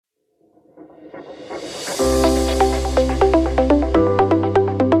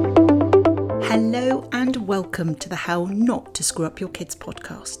Welcome to the How Not to Screw Up Your Kids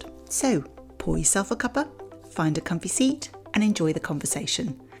podcast. So, pour yourself a cuppa, find a comfy seat, and enjoy the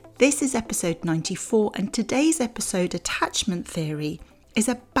conversation. This is episode 94, and today's episode, Attachment Theory, is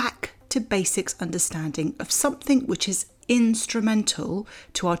a back to basics understanding of something which is instrumental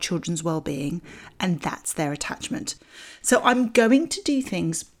to our children's well-being, and that's their attachment. So I'm going to do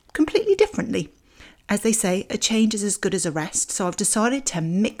things completely differently. As they say, a change is as good as a rest. So I've decided to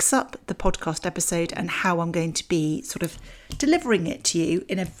mix up the podcast episode and how I'm going to be sort of delivering it to you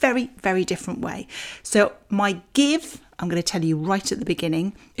in a very, very different way. So my give, I'm going to tell you right at the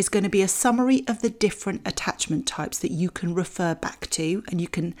beginning, is going to be a summary of the different attachment types that you can refer back to. And you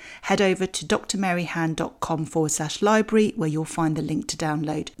can head over to drmaryhan.com/library, where you'll find the link to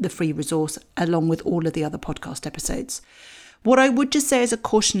download the free resource along with all of the other podcast episodes. What I would just say as a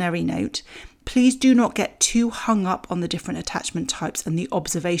cautionary note, please do not get too hung up on the different attachment types and the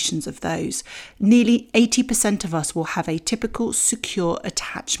observations of those. Nearly 80% of us will have a typical secure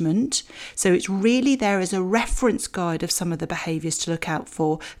attachment. So it's really there as a reference guide of some of the behaviours to look out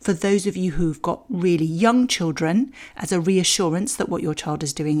for those of you who've got really young children, as a reassurance that what your child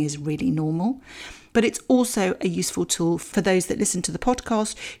is doing is really normal. But it's also a useful tool for those that listen to the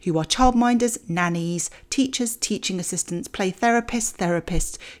podcast who are childminders, nannies, teachers, teaching assistants, play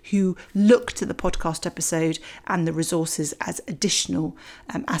therapists who look to the podcast episode and the resources as additional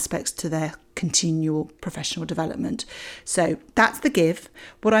aspects to their continual professional development. So that's the give.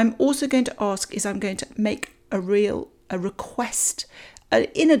 What I'm also going to ask is I'm going to make a request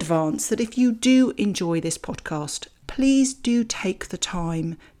in advance that if you do enjoy this podcast, please do take the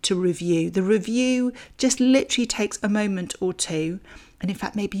time to review. The review just literally takes a moment or two. And in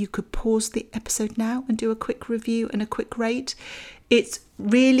fact, maybe you could pause the episode now and do a quick review and a quick rate. It's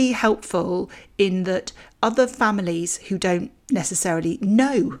really helpful in that other families who don't necessarily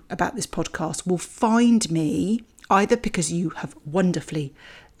know about this podcast will find me either because you have wonderfully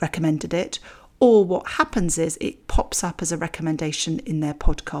recommended it, or what happens is it pops up as a recommendation in their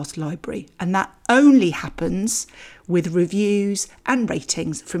podcast library. And that only happens with reviews and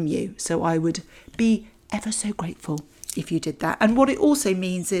ratings from you. So I would be ever so grateful if you did that. And what it also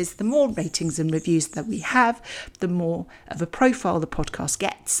means is the more ratings and reviews that we have, the more of a profile the podcast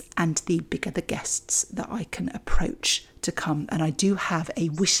gets and the bigger the guests that I can approach to come. And I do have a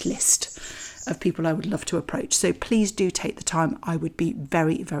wish list of people I would love to approach. So please do take the time. I would be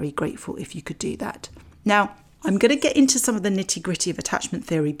very, very grateful if you could do that. Now, I'm going to get into some of the nitty-gritty of attachment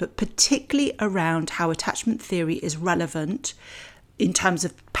theory, but particularly around how attachment theory is relevant in terms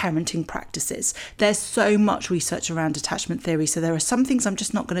of parenting practices. There's so much research around attachment theory, so there are some things I'm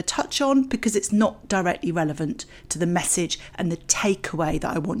just not going to touch on because it's not directly relevant to the message and the takeaway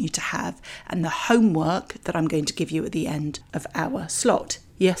that I want you to have and the homework that I'm going to give you at the end of our slot.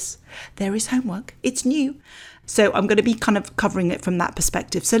 Yes, there is homework. It's new. So I'm going to be kind of covering it from that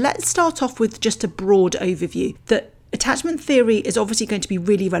perspective. So let's start off with just a broad overview that attachment theory is obviously going to be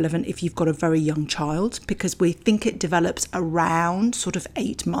really relevant if you've got a very young child, because we think it develops around sort of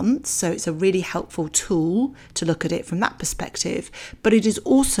 8 months. So it's a really helpful tool to look at it from that perspective. But it is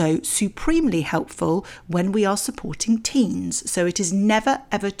also supremely helpful when we are supporting teens. So it is never,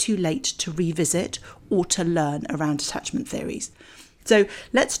 ever too late to revisit or to learn around attachment theories. So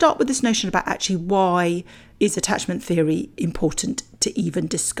let's start with this notion about actually why is attachment theory important to even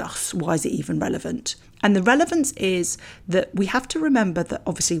discuss? Why is it even relevant? And the relevance is that we have to remember that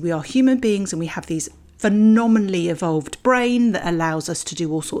obviously we are human beings and we have these phenomenally evolved brain that allows us to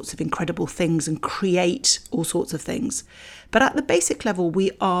do all sorts of incredible things and create all sorts of things. But at the basic level, we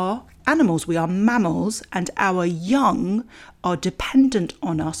are animals, we are mammals, and our young are dependent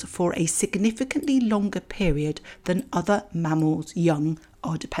on us for a significantly longer period than other mammals' young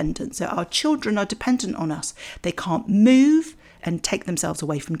are dependent. So our children are dependent on us. They can't move and take themselves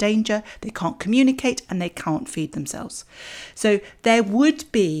away from danger. They can't communicate and they can't feed themselves. So it would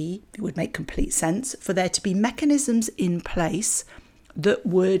make complete sense for there to be mechanisms in place that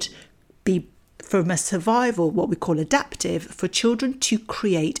would be, from a survival, what we call adaptive, for children to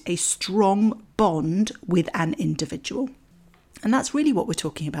create a strong bond with an individual. And that's really what we're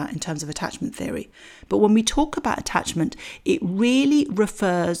talking about in terms of attachment theory. But when we talk about attachment, it really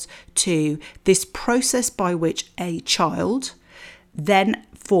refers to this process by which a child then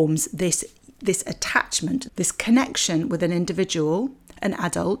forms this attachment, this connection with an individual, an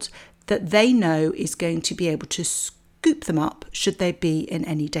adult, that they know is going to be able to scoop them up should they be in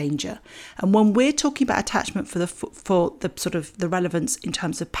any danger. And when we're talking about attachment for the sort of the relevance in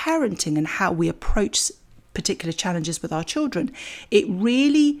terms of parenting and how we approach particular challenges with our children, it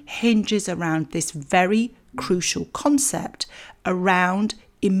really hinges around this very crucial concept around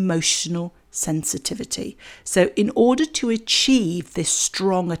emotional sensitivity. So in order to achieve this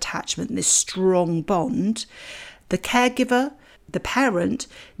strong attachment, this strong bond, the caregiver, the parent,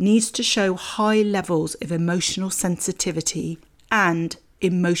 needs to show high levels of emotional sensitivity and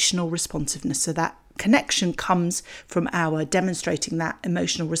emotional responsiveness. So that connection comes from our demonstrating that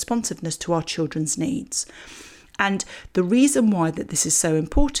emotional responsiveness to our children's needs. And the reason why that this is so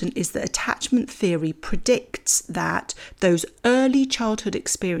important is that attachment theory predicts that those early childhood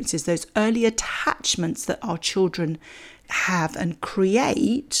experiences, those early attachments that our children have and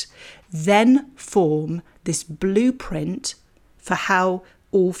create, then form this blueprint for how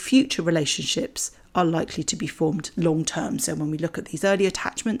all future relationships are likely to be formed long term. So when we look at these early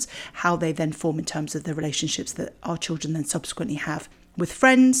attachments, how they then form in terms of the relationships that our children then subsequently have with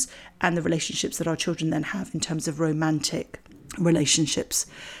friends, and the relationships that our children then have in terms of romantic relationships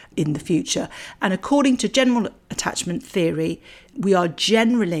in the future. And according to general attachment theory, we are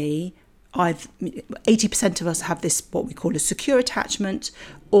generally 80% of us have this, what we call a secure attachment,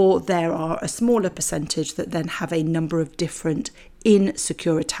 or there are a smaller percentage that then have a number of different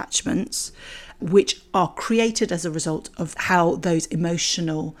insecure attachments, which are created as a result of how those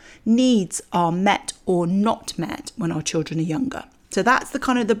emotional needs are met or not met when our children are younger. So that's the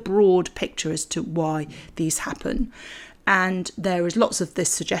kind of the broad picture as to why these happen. And there is lots of this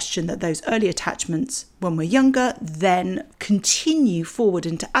suggestion that those early attachments when we're younger then continue forward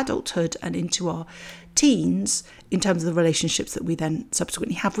into adulthood and into our teens in terms of the relationships that we then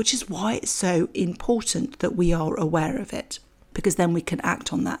subsequently have, which is why it's so important that we are aware of it, because then we can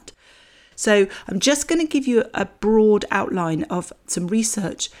act on that. So I'm just going to give you a broad outline of some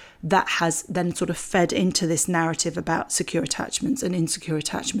research that has then sort of fed into this narrative about secure attachments and insecure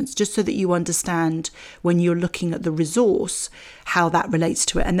attachments, just so that you understand when you're looking at the resource, how that relates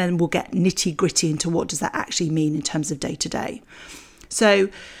to it. And then we'll get nitty gritty into what does that actually mean in terms of day to day. So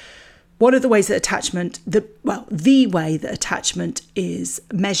one of the ways that the way that attachment is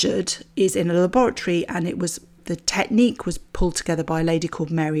measured is in a laboratory, and the technique was pulled together by a lady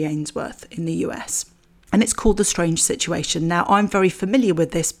called Mary Ainsworth in the US. And it's called the strange situation. Now, I'm very familiar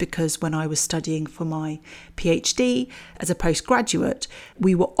with this because when I was studying for my PhD as a postgraduate,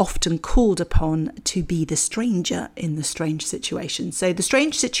 we were often called upon to be the stranger in the strange situation. So the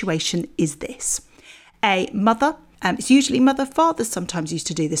strange situation is this. A mother, it's usually mother, fathers sometimes used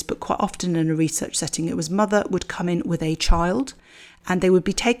to do this, but quite often in a research setting, it was mother would come in with a child, and they would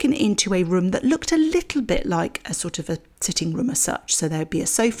be taken into a room that looked a little bit like a sort of a sitting room as such. So there'd be a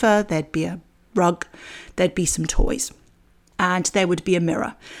sofa, there'd be a rug, there'd be some toys, and there would be a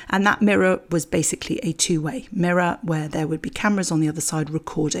mirror. And that mirror was basically a two-way mirror where there would be cameras on the other side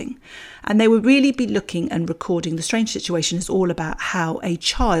recording. And they would really be looking and recording. The strange situation is all about how a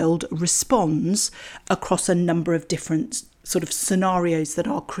child responds across a number of different sort of scenarios that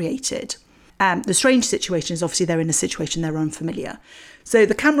are created. The strange situation is obviously they're in a situation they're unfamiliar. So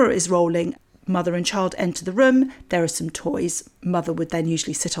the camera is rolling, mother and child enter the room, there are some toys. Mother would then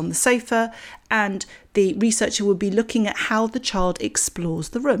usually sit on the sofa, and the researcher would be looking at how the child explores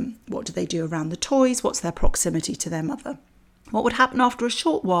the room. What do they do around the toys? What's their proximity to their mother? What would happen after a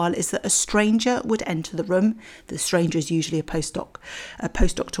short while is that a stranger would enter the room. The stranger is usually a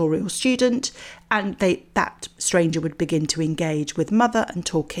postdoctoral student, and that stranger would begin to engage with mother and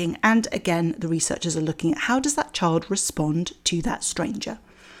talking. And again, the researchers are looking at how does that child respond to that stranger.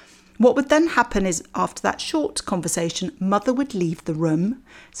 What would then happen is after that short conversation, mother would leave the room.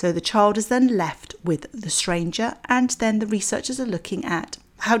 So the child is then left with the stranger, and then the researchers are looking at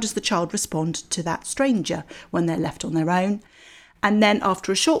how does the child respond to that stranger when they're left on their own. And then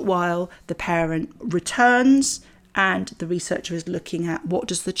after a short while, the parent returns, and the researcher is looking at what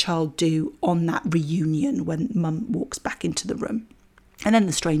does the child do on that reunion when mum walks back into the room. And then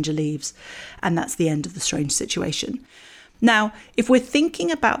the stranger leaves, and that's the end of the strange situation. Now, if we're thinking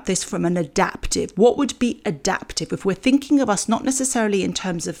about this from an adaptive, what would be adaptive? If we're thinking of us not necessarily in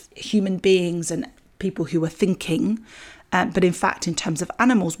terms of human beings and people who are thinking, but in fact in terms of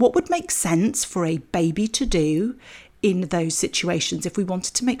animals, what would make sense for a baby to do in those situations if we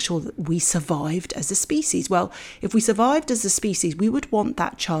wanted to make sure that we survived as a species? Well, if we survived as a species, we would want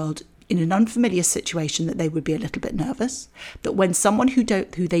that child in an unfamiliar situation that they would be a little bit nervous, that when someone who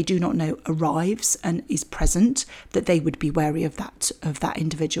they do not know arrives and is present, that they would be wary of that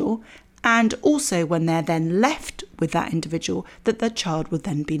individual. And also when they're then left with that individual, that the child would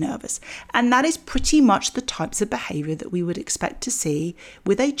then be nervous. And that is pretty much the types of behaviour that we would expect to see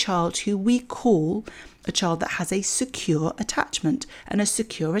with a child who we call a child that has a secure attachment. And a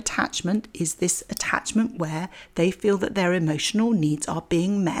secure attachment is this attachment where they feel that their emotional needs are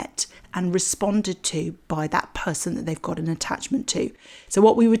being met and responded to by that person that they've got an attachment to. So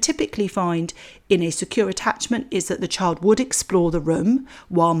what we would typically find in a secure attachment is that the child would explore the room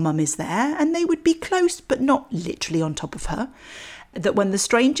while mum is there, and they would be close but not literally on top of her. That when the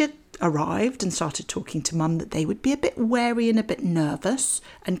stranger arrived and started talking to mum, that they would be a bit wary and a bit nervous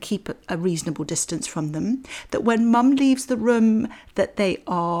and keep a reasonable distance from them. That when mum leaves the room, that they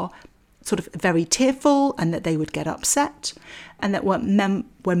are sort of very tearful and that they would get upset. And that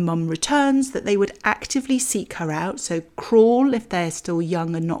when mum returns, that they would actively seek her out. So crawl if they're still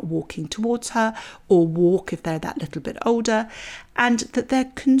young and not walking towards her, or walk if they're that little bit older. And that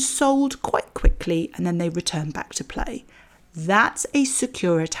they're consoled quite quickly and then they return back to play. That's a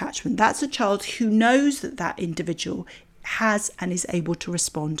secure attachment. That's a child who knows that that individual has and is able to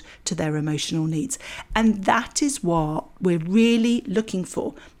respond to their emotional needs. And that is what we're really looking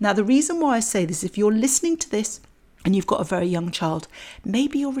for. Now, the reason why I say this, if you're listening to this and you've got a very young child,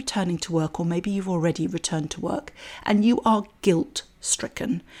 maybe you're returning to work, or maybe you've already returned to work, and you are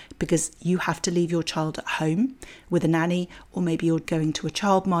guilt-stricken because you have to leave your child at home with a nanny, or maybe you're going to a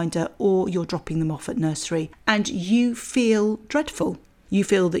childminder, or you're dropping them off at nursery, and you feel dreadful. You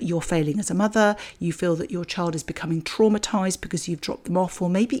feel that you're failing as a mother, you feel that your child is becoming traumatised because you've dropped them off,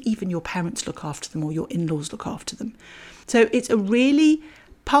 or maybe even your parents look after them or your in-laws look after them. So it's a really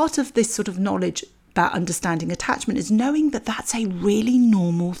part of this sort of knowledge about understanding attachment is knowing that that's a really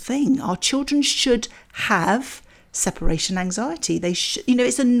normal thing. Our children should have separation anxiety. They should,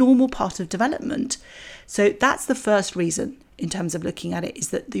 it's a normal part of development. So that's the first reason in terms of looking at it, is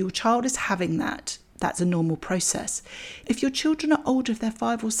that your child is having that. That's a normal process. If your children are older, if they're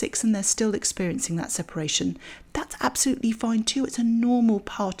 5 or 6 and they're still experiencing that separation, that's absolutely fine too. It's a normal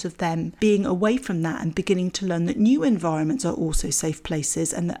part of them being away from that and beginning to learn that new environments are also safe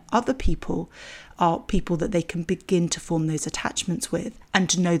places, and that other people are people that they can begin to form those attachments with, and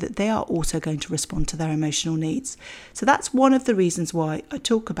to know that they are also going to respond to their emotional needs. So that's one of the reasons why I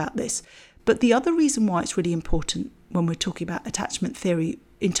talk about this. But the other reason why it's really important when we're talking about attachment theory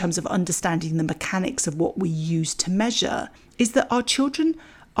in terms of understanding the mechanics of what we use to measure is that our children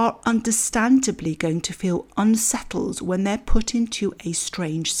are understandably going to feel unsettled when they're put into a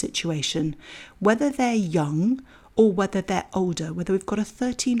strange situation, whether they're young or whether they're older, whether we've got a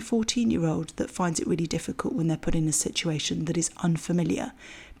 13, 14-year-old that finds it really difficult when they're put in a situation that is unfamiliar,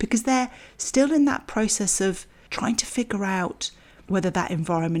 because they're still in that process of trying to figure out whether that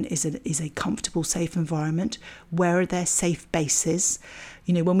environment is a comfortable, safe environment, where are their safe bases.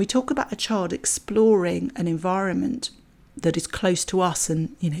 When we talk about a child exploring an environment that is close to us,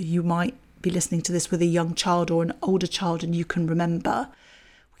 and, you might be listening to this with a young child or an older child, and you can remember,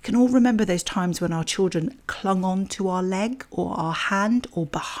 we can all remember those times when our children clung on to our leg or our hand or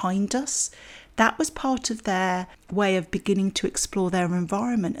behind us. That was part of their way of beginning to explore their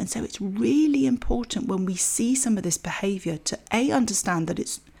environment. And so it's really important when we see some of this behaviour to A, understand that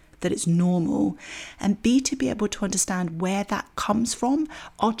it's normal, and B, to be able to understand where that comes from.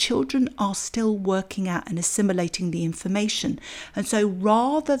 Our children are still working out and assimilating the information. And so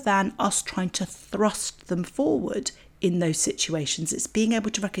rather than us trying to thrust them forward in those situations, it's being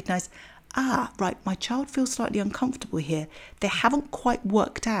able to recognise, right, my child feels slightly uncomfortable here. They haven't quite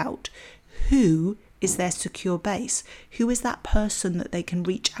worked out who is their secure base, who is that person that they can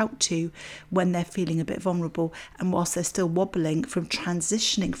reach out to when they're feeling a bit vulnerable, and whilst they're still wobbling from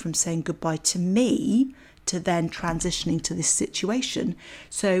transitioning from saying goodbye to me to then transitioning to this situation.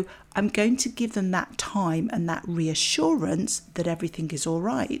 So I'm going to give them that time and that reassurance that everything is all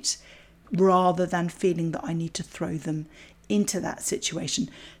right, rather than feeling that I need to throw them into that situation.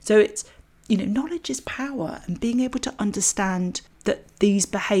 So it's, knowledge is power, and being able to understand that these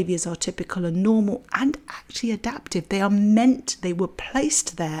behaviours are typical and normal and actually adaptive. They were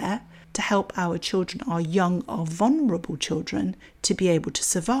placed there to help our children, our young, our vulnerable children, to be able to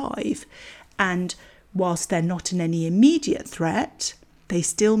survive. And whilst they're not in any immediate threat, they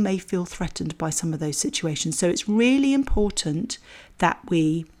still may feel threatened by some of those situations. So it's really important that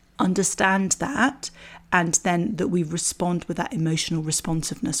we understand that, and then that we respond with that emotional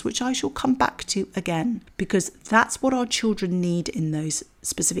responsiveness, which I shall come back to again, because that's what our children need in those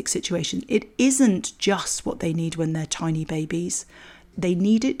specific situations. It isn't just what they need when they're tiny babies. They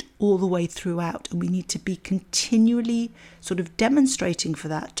need it all the way throughout, and we need to be continually sort of demonstrating for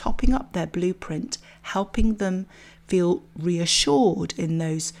that, topping up their blueprint, helping them feel reassured in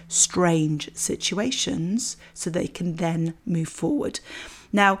those strange situations so they can then move forward.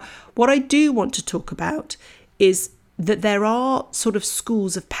 Now, what I do want to talk about is that there are sort of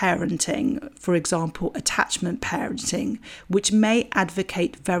schools of parenting, for example, attachment parenting, which may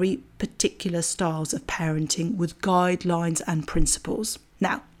advocate very particular styles of parenting with guidelines and principles.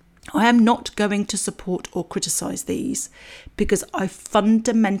 Now, I am not going to support or criticise these because I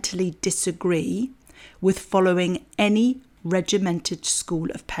fundamentally disagree with following any regimented school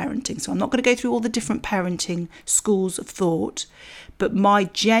of parenting. So I'm not going to go through all the different parenting schools of thought, but my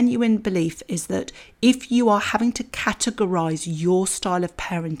genuine belief is that if you are having to categorise your style of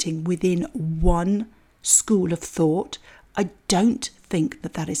parenting within one school of thought, I don't think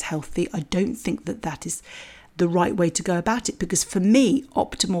that that is healthy. I don't think that that is the right way to go about it, because for me,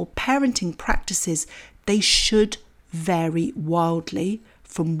 optimal parenting practices, they should vary wildly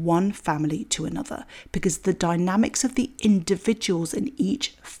from one family to another, because the dynamics of the individuals in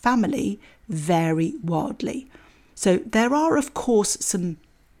each family vary wildly. So there are, of course, some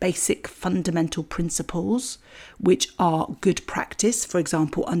basic fundamental principles which are good practice, for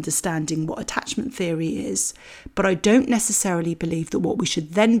example, understanding what attachment theory is, but I don't necessarily believe that what we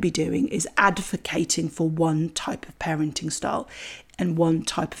should then be doing is advocating for one type of parenting style and one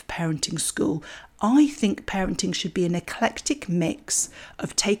type of parenting school. I think parenting should be an eclectic mix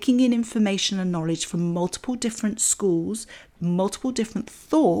of taking in information and knowledge from multiple different schools, multiple different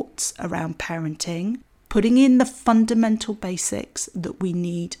thoughts around parenting, putting in the fundamental basics that we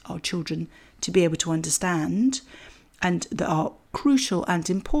need our children to be able to understand and that are crucial and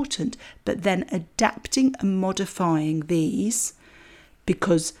important, but then adapting and modifying these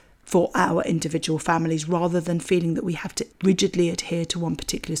because for our individual families, rather than feeling that we have to rigidly adhere to one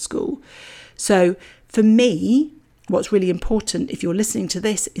particular school. So for me, what's really important if you're listening to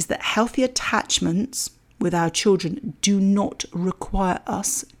this is that healthy attachments with our children do not require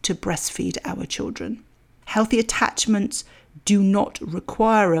us to breastfeed our children. Healthy attachments do not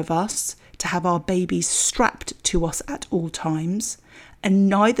require of us to have our babies strapped to us at all times, and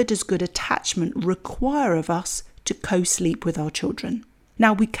neither does good attachment require of us to co-sleep with our children.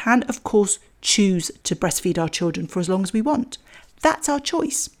 Now, we can, of course, choose to breastfeed our children for as long as we want. That's our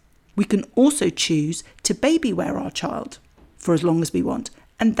choice. We can also choose to baby wear our child for as long as we want,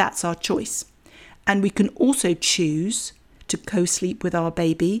 and that's our choice. And we can also choose to co-sleep with our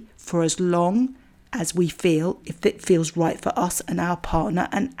baby for as long as we feel, if it feels right for us and our partner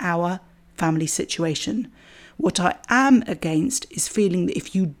and our family situation. What I am against is feeling that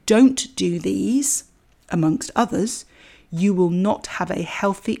if you don't do these, amongst others, you will not have a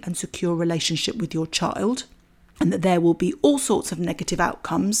healthy and secure relationship with your child, and that there will be all sorts of negative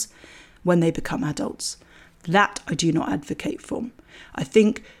outcomes when they become adults. That I do not advocate for. I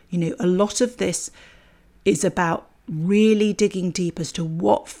think, a lot of this is about really digging deep as to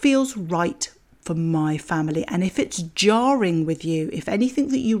what feels right for my family. And if it's jarring with you, if anything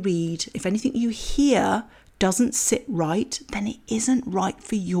that you read, if anything you hear doesn't sit right, then it isn't right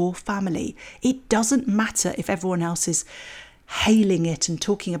for your family. It doesn't matter if everyone else is hailing it and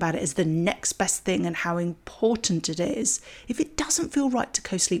talking about it as the next best thing and how important it is. If it doesn't feel right to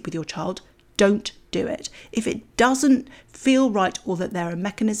co-sleep with your child, don't do it. If it doesn't feel right, or that there are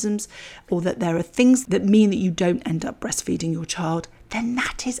mechanisms or that there are things that mean that you don't end up breastfeeding your child, then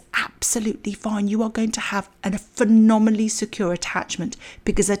that is absolutely fine. You are going to have a phenomenally secure attachment,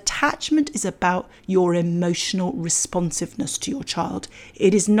 because attachment is about your emotional responsiveness to your child.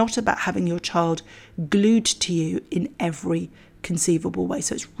 It is not about having your child glued to you in every conceivable way.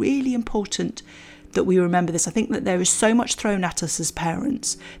 So it's really important that we remember this. I think that there is so much thrown at us as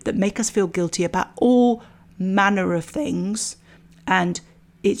parents that make us feel guilty about all manner of things, and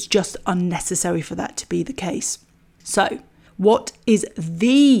it's just unnecessary for that to be the case. So what is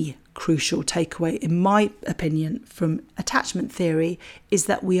the crucial takeaway, in my opinion, from attachment theory is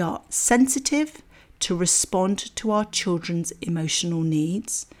that we are sensitive to respond to our children's emotional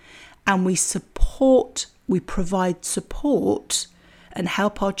needs, and we provide support and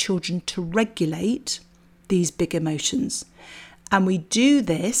help our children to regulate these big emotions. And we do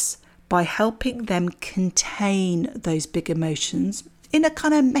this by helping them contain those big emotions in a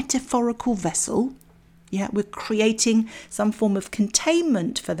kind of metaphorical vessel. Yeah, we're creating some form of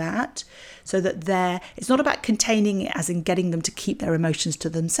containment for that, so that it's not about containing it as in getting them to keep their emotions to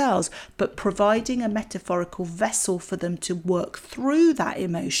themselves, but providing a metaphorical vessel for them to work through that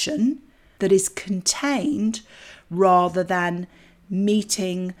emotion that is contained, rather than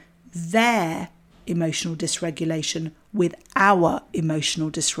meeting their emotional dysregulation with our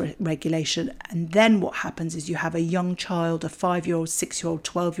emotional dysregulation. And then what happens is you have a young child, a 5-year-old, 6-year-old,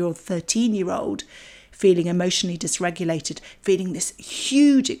 12-year-old, 13-year-old, feeling emotionally dysregulated, feeling this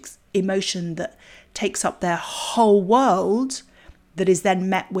huge emotion that takes up their whole world, that is then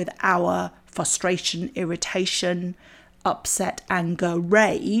met with our frustration, irritation, upset, anger,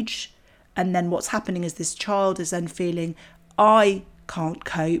 rage. And then what's happening is this child is then feeling, I can't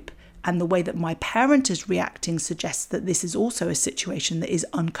cope, and the way that my parent is reacting suggests that this is also a situation that is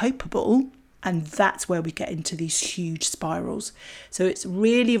uncopable. And that's where we get into these huge spirals. So it's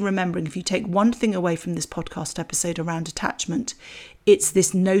really remembering, if you take one thing away from this podcast episode around attachment, it's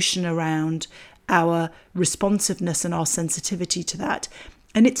this notion around our responsiveness and our sensitivity to that.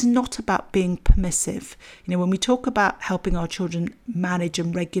 And it's not about being permissive. When we talk about helping our children manage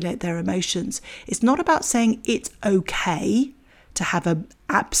and regulate their emotions, it's not about saying it's okay to have an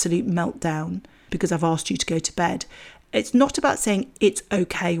absolute meltdown because I've asked you to go to bed. It's not about saying it's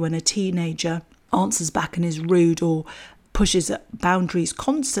okay when a teenager answers back and is rude or pushes boundaries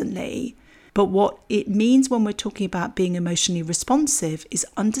constantly. But what it means when we're talking about being emotionally responsive is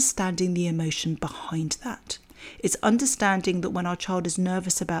understanding the emotion behind that. It's understanding that when our child is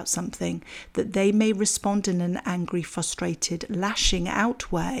nervous about something, that they may respond in an angry, frustrated, lashing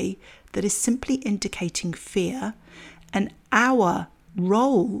out way that is simply indicating fear. And our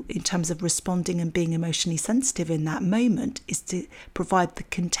role in terms of responding and being emotionally sensitive in that moment is to provide the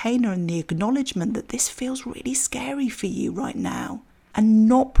container and the acknowledgement that this feels really scary for you right now, and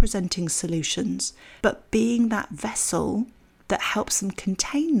not presenting solutions, but being that vessel that helps them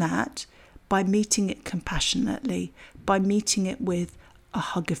contain that by meeting it compassionately, by meeting it with a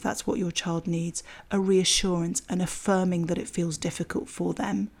hug if that's what your child needs, a reassurance, an affirming that it feels difficult for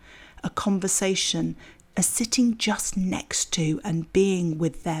them, a conversation, a sitting just next to and being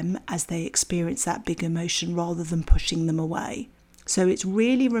with them as they experience that big emotion rather than pushing them away. So it's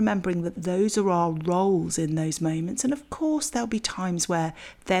really remembering that those are our roles in those moments. And of course, there'll be times where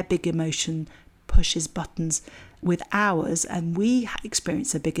their big emotion pushes buttons with ours and we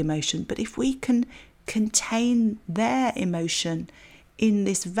experience a big emotion. But if we can contain their emotion in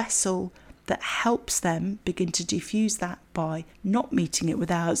this vessel that helps them begin to diffuse that by not meeting it with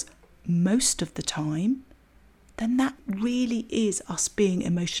ours most of the time, then that really is us being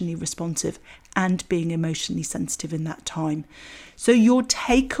emotionally responsive and being emotionally sensitive in that time. So your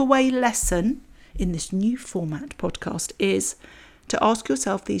takeaway lesson in this new format podcast is to ask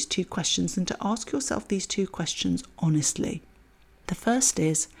yourself these two questions, and to ask yourself these two questions honestly. The first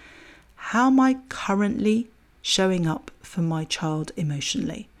is, how am I currently showing up for my child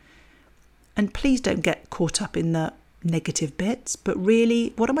emotionally? And please don't get caught up in the negative bits, but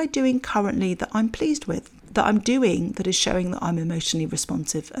really, what am I doing currently that I'm pleased with, that I'm doing that is showing that I'm emotionally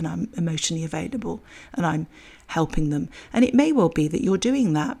responsive and I'm emotionally available and I'm helping them? And it may well be that you're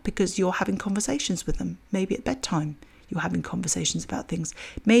doing that because you're having conversations with them. Maybe at bedtime you're having conversations about things.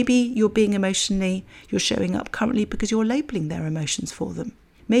 Maybe you're showing up currently because you're labeling their emotions for them.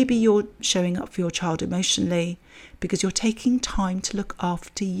 Maybe you're showing up for your child emotionally because you're taking time to look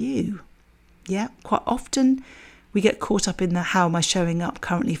after you. Yeah, quite often we get caught up in the how am I showing up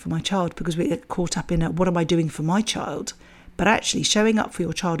currently for my child, because we get caught up in what am I doing for my child. But actually showing up for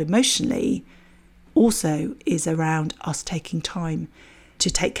your child emotionally also is around us taking time to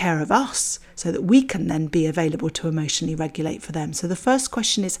take care of us so that we can then be available to emotionally regulate for them. So the first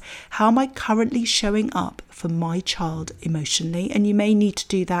question is, how am I currently showing up for my child emotionally? And you may need to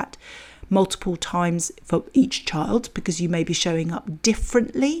do that multiple times for each child because you may be showing up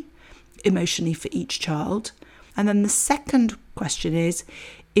differently emotionally for each child. And then the second question is,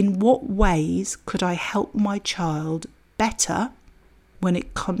 in what ways could I help my child better when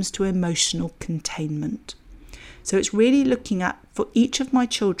it comes to emotional containment? So it's really looking at, for each of my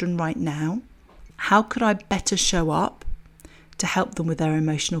children right now, how could I better show up to help them with their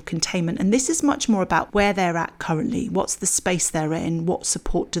emotional containment? And this is much more about where they're at currently. What's the space they're in? What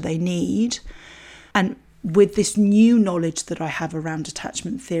support do they need? And with this new knowledge that I have around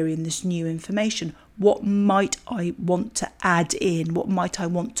attachment theory and this new information, what might I want to add in? What might I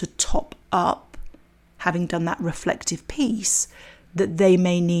want to top up, having done that reflective piece that they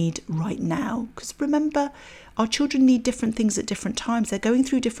may need right now? Because remember, our children need different things at different times. They're going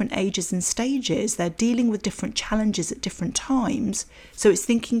through different ages and stages. They're dealing with different challenges at different times. So it's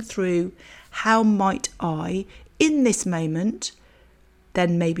thinking through, how might I, in this moment,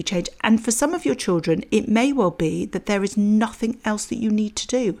 then maybe change. And for some of your children, it may well be that there is nothing else that you need to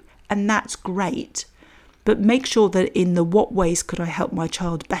do. And that's great. But make sure that in the what ways could I help my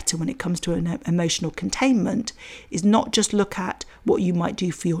child better when it comes to an emotional containment is not just look at what you might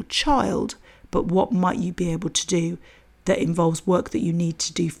do for your child, but what might you be able to do that involves work that you need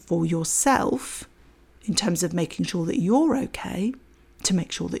to do for yourself in terms of making sure that you're okay to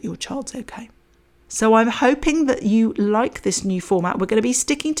make sure that your child's okay. So I'm hoping that you like this new format. We're going to be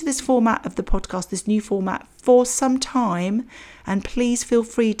sticking to this format of the podcast, this new format, for some time. And please feel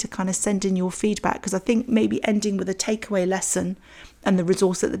free to kind of send in your feedback, because I think maybe ending with a takeaway lesson And the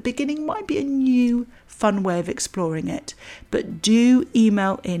resource at the beginning might be a new, fun way of exploring it. But do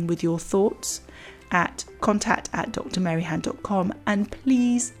email in with your thoughts at contact@drmaryhan.com, and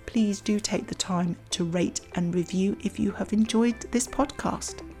please do take the time to rate and review if you have enjoyed this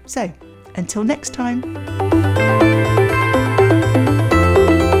podcast. So until next time.